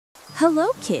Hello,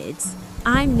 kids.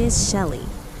 I'm Miss Shelly.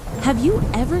 Have you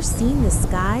ever seen the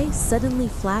sky suddenly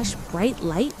flash bright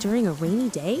light during a rainy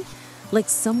day? Like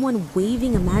someone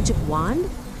waving a magic wand?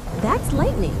 That's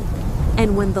lightning.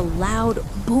 And when the loud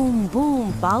boom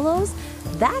boom follows,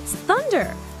 that's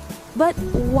thunder. But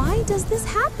why does this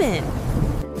happen?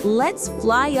 Let's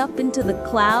fly up into the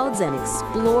clouds and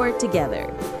explore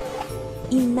together.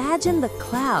 Imagine the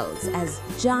clouds as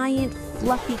giant,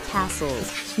 fluffy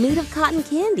castles made of cotton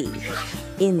candy.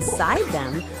 Inside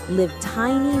them live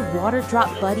tiny water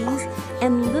drop buddies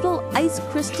and little ice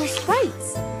crystal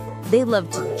sprites. They love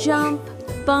to jump,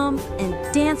 bump, and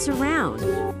dance around.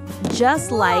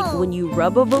 Just like when you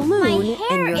rub a balloon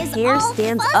and your hair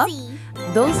stands up,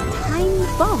 those tiny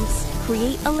bumps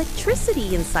create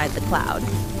electricity inside the cloud.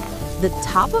 The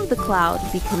top of the cloud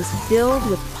becomes filled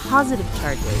with positive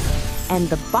charges, and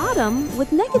the bottom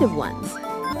with negative ones.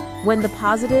 When the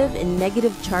positive and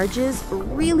negative charges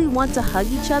really want to hug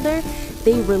each other,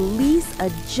 they release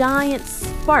a giant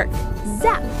spark.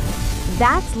 Zap!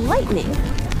 That's lightning.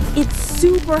 It's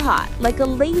super hot, like a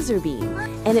laser beam,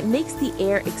 and it makes the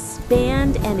air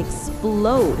expand and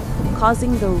explode,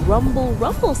 causing the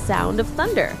rumble sound of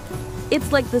thunder.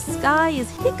 It's like the sky is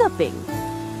hiccuping.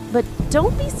 But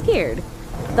don't be scared.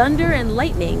 Thunder and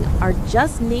lightning are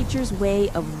just nature's way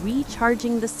of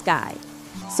recharging the sky.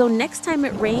 So next time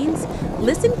it rains,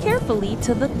 listen carefully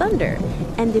to the thunder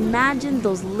and imagine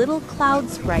those little cloud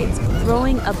sprites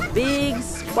throwing a big,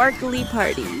 sparkly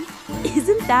party.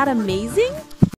 Isn't that amazing?